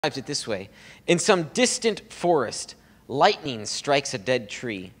it this way. In some distant forest, lightning strikes a dead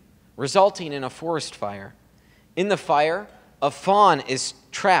tree, resulting in a forest fire. In the fire, a fawn is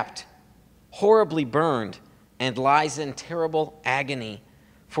trapped, horribly burned, and lies in terrible agony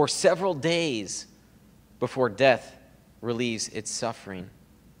for several days before death relieves its suffering.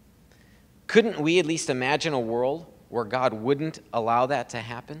 Couldn't we at least imagine a world where God wouldn't allow that to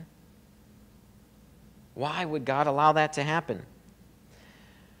happen? Why would God allow that to happen?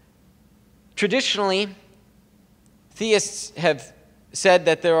 Traditionally, theists have said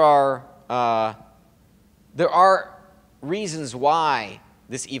that there are reasons why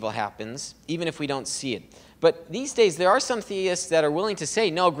this evil happens, even if we don't see it. But these days, there are some theists that are willing to say,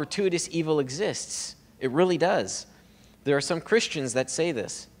 no, gratuitous evil exists. It really does. There are some Christians that say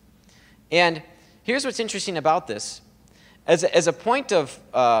this. And here's what's interesting about this. As a point of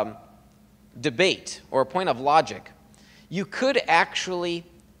debate or a point of logic, you could actually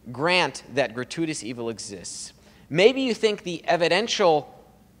grant that gratuitous evil exists. Maybe you think the evidential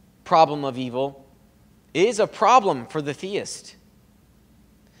problem of evil is a problem for the theist.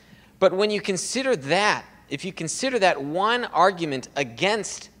 But when you consider that, if you consider that one argument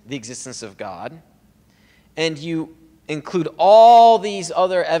against the existence of God, and you include all these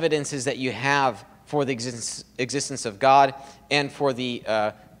other evidences that you have for the existence of God and for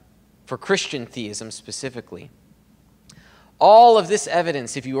Christian theism specifically, all of this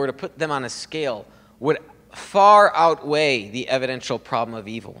evidence, if you were to put them on a scale, would far outweigh the evidential problem of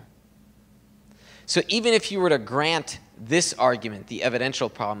evil. So even if you were to grant this argument, the evidential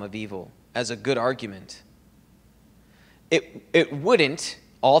problem of evil, as a good argument, it wouldn't,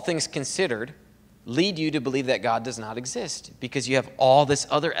 all things considered, lead you to believe that God does not exist, because you have all this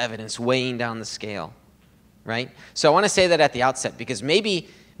other evidence weighing down the scale, right? So I want to say that at the outset, because maybe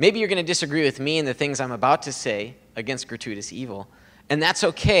you're going to disagree with me and the things I'm about to say against gratuitous evil, and that's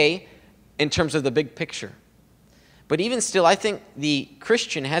okay in terms of the big picture. But even still, I think the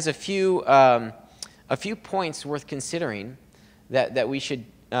Christian has a few points worth considering that we should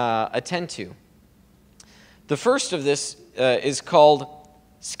attend to. The first of this is called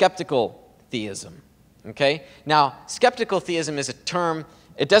skeptical theism. Okay? Now, skeptical theism is a term,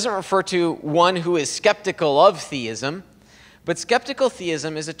 it doesn't refer to one who is skeptical of theism, but skeptical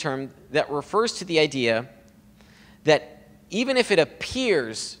theism is a term that refers to the idea that even if it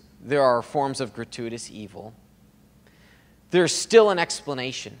appears there are forms of gratuitous evil, there's still an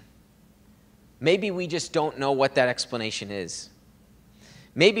explanation. Maybe we just don't know what that explanation is.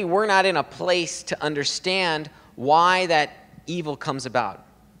 Maybe we're not in a place to understand why that evil comes about.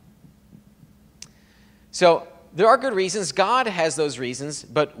 So there are good reasons. God has those reasons,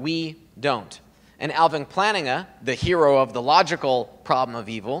 but we don't. And Alvin Plantinga, the hero of the logical problem of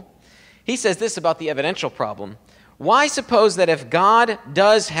evil, he says this about the evidential problem. Why suppose that if God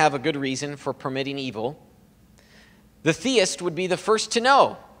does have a good reason for permitting evil, the theist would be the first to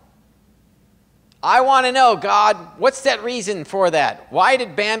know? I want to know, God, what's that reason for that? Why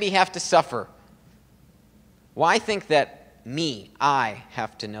did Bambi have to suffer? Why think that I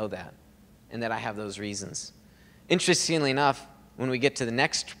have to know that, and that I have those reasons? Interestingly enough, when we get to the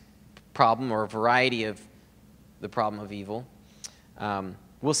next problem or variety of the problem of evil,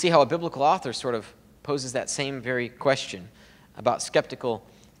 we'll see how a biblical author sort of poses that same very question about skeptical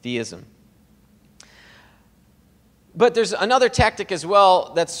theism. But there's another tactic as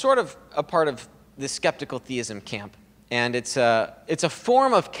well that's sort of a part of the skeptical theism camp, and it's a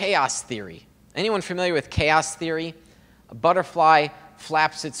form of chaos theory. Anyone familiar with chaos theory? A butterfly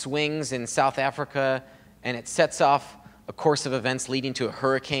flaps its wings in South Africa, and it sets off a course of events leading to a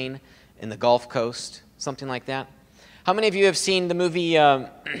hurricane in the Gulf Coast, something like that. How many of you have seen the movie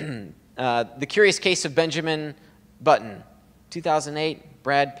The Curious Case of Benjamin Button, 2008,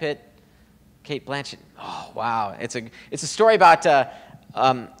 Brad Pitt, Kate Blanchett? Oh, wow. It's a story about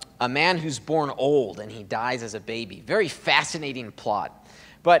a man who's born old and he dies as a baby. Very fascinating plot.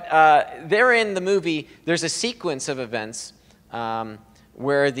 But there in the movie, there's a sequence of events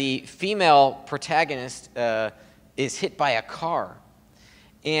where the female protagonist is hit by a car.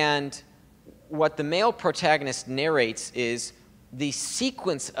 And what the male protagonist narrates is the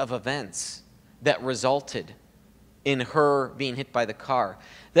sequence of events that resulted in her being hit by the car.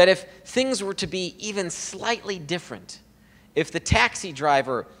 That if things were to be even slightly different, if the taxi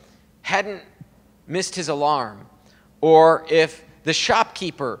driver hadn't missed his alarm, or if the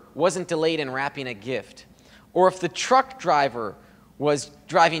shopkeeper wasn't delayed in wrapping a gift, or if the truck driver was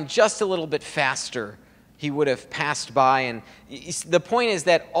driving just a little bit faster, he would have passed by. And the point is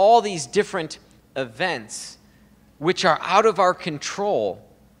that all these different events, which are out of our control,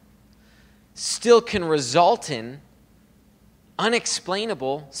 still can result in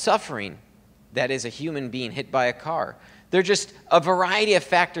unexplainable suffering. That is a human being hit by a car. There are just a variety of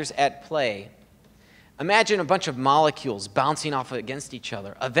factors at play. Imagine a bunch of molecules bouncing off against each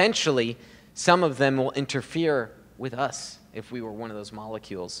other. Eventually, some of them will interfere with us if we were one of those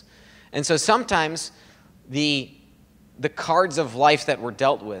molecules. And so sometimes the cards of life that we're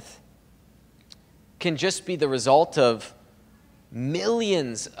dealt with can just be the result of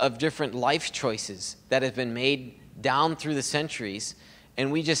millions of different life choices that have been made down through the centuries,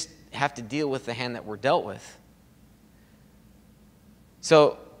 and we just have to deal with the hand that we're dealt with.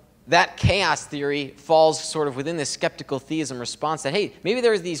 So that chaos theory falls sort of within this skeptical theism response that, hey, maybe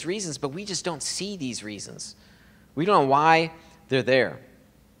there are these reasons, but we just don't see these reasons. We don't know why they're there.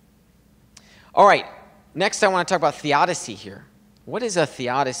 All right, next I want to talk about theodicy here. What is a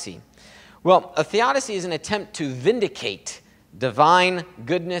theodicy? Well, a theodicy is an attempt to vindicate divine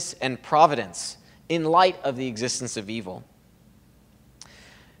goodness and providence in light of the existence of evil.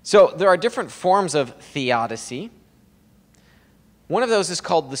 So there are different forms of theodicy. One of those is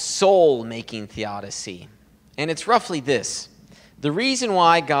called the soul-making theodicy. And it's roughly this. The reason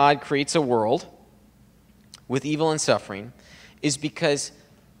why God creates a world with evil and suffering is because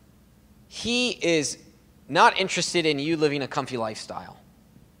he is not interested in you living a comfy lifestyle.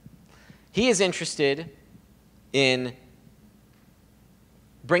 He is interested in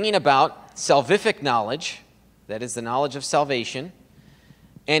bringing about salvific knowledge, that is the knowledge of salvation,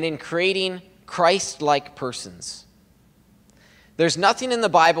 and in creating Christ-like persons. There's nothing in the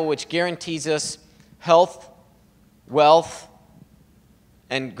Bible which guarantees us health, wealth,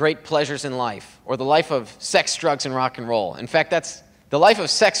 and great pleasures in life, or the life of sex, drugs, and rock and roll. In fact, the life of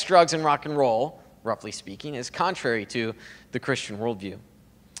sex, drugs, and rock and roll, roughly speaking, is contrary to the Christian worldview.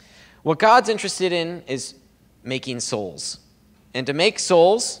 What God's interested in is making souls. And to make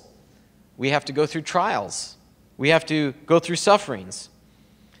souls, we have to go through trials. We have to go through sufferings.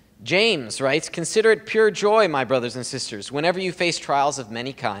 James writes, "Consider it pure joy, my brothers and sisters, whenever you face trials of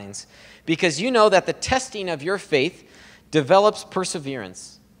many kinds, because you know that the testing of your faith develops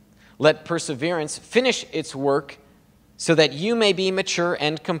perseverance. Let perseverance finish its work so that you may be mature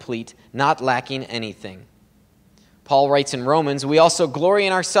and complete, not lacking anything." Paul writes in Romans, "We also glory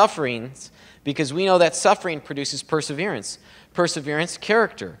in our sufferings because we know that suffering produces perseverance. Perseverance,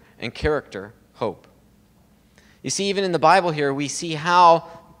 character, and character, hope." You see, even in the Bible here, we see how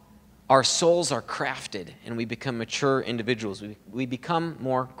our souls are crafted and we become mature individuals. We become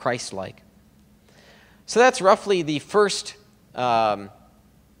more Christ-like. So that's roughly the first form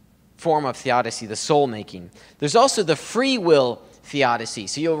of theodicy, the soul-making. There's also the free will theodicy.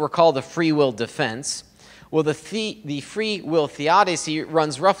 So you'll recall the free will defense. Well, the free will theodicy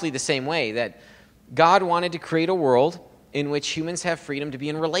runs roughly the same way, that God wanted to create a world in which humans have freedom to be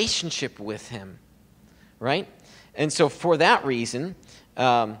in relationship with him, right? And so for that reason,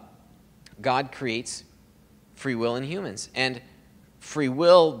 God creates free will in humans. And free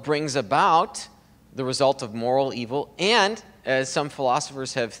will brings about the result of moral evil and, as some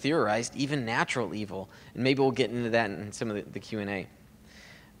philosophers have theorized, even natural evil. And maybe we'll get into that in some of the Q&A.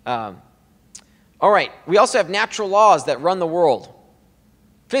 All right, we also have natural laws that run the world.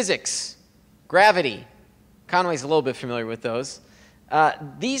 Physics, gravity. Conway's a little bit familiar with those.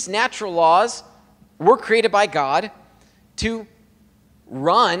 These natural laws were created by God to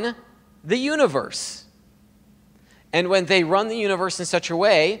run the universe. And when they run the universe in such a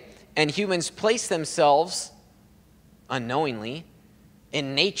way, and humans place themselves unknowingly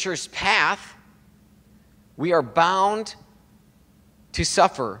in nature's path, we are bound to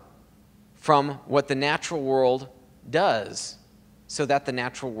suffer from what the natural world does so that the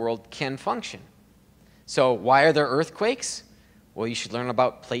natural world can function. So why are there earthquakes? Well, you should learn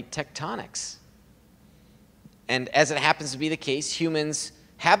about plate tectonics. And as it happens to be the case, humans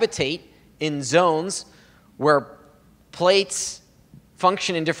habitate in zones where plates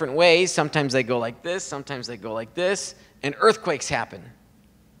function in different ways. Sometimes they go like this, sometimes they go like this, and earthquakes happen.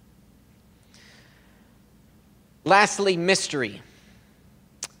 Lastly, mystery.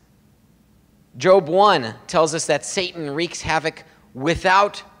 Job 1 tells us that Satan wreaks havoc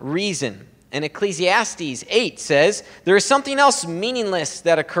without reason. And Ecclesiastes 8 says, "There is something else meaningless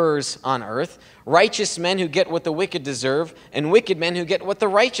that occurs on earth, righteous men who get what the wicked deserve, and wicked men who get what the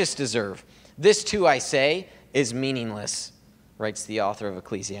righteous deserve. This too, I say, is meaningless," writes the author of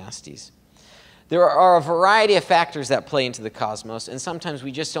Ecclesiastes. There are a variety of factors that play into the cosmos, and sometimes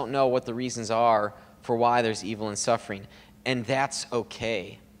we just don't know what the reasons are for why there's evil and suffering, and that's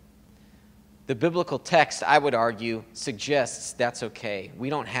okay. The biblical text, I would argue, suggests that's okay. We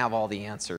don't have all the answers.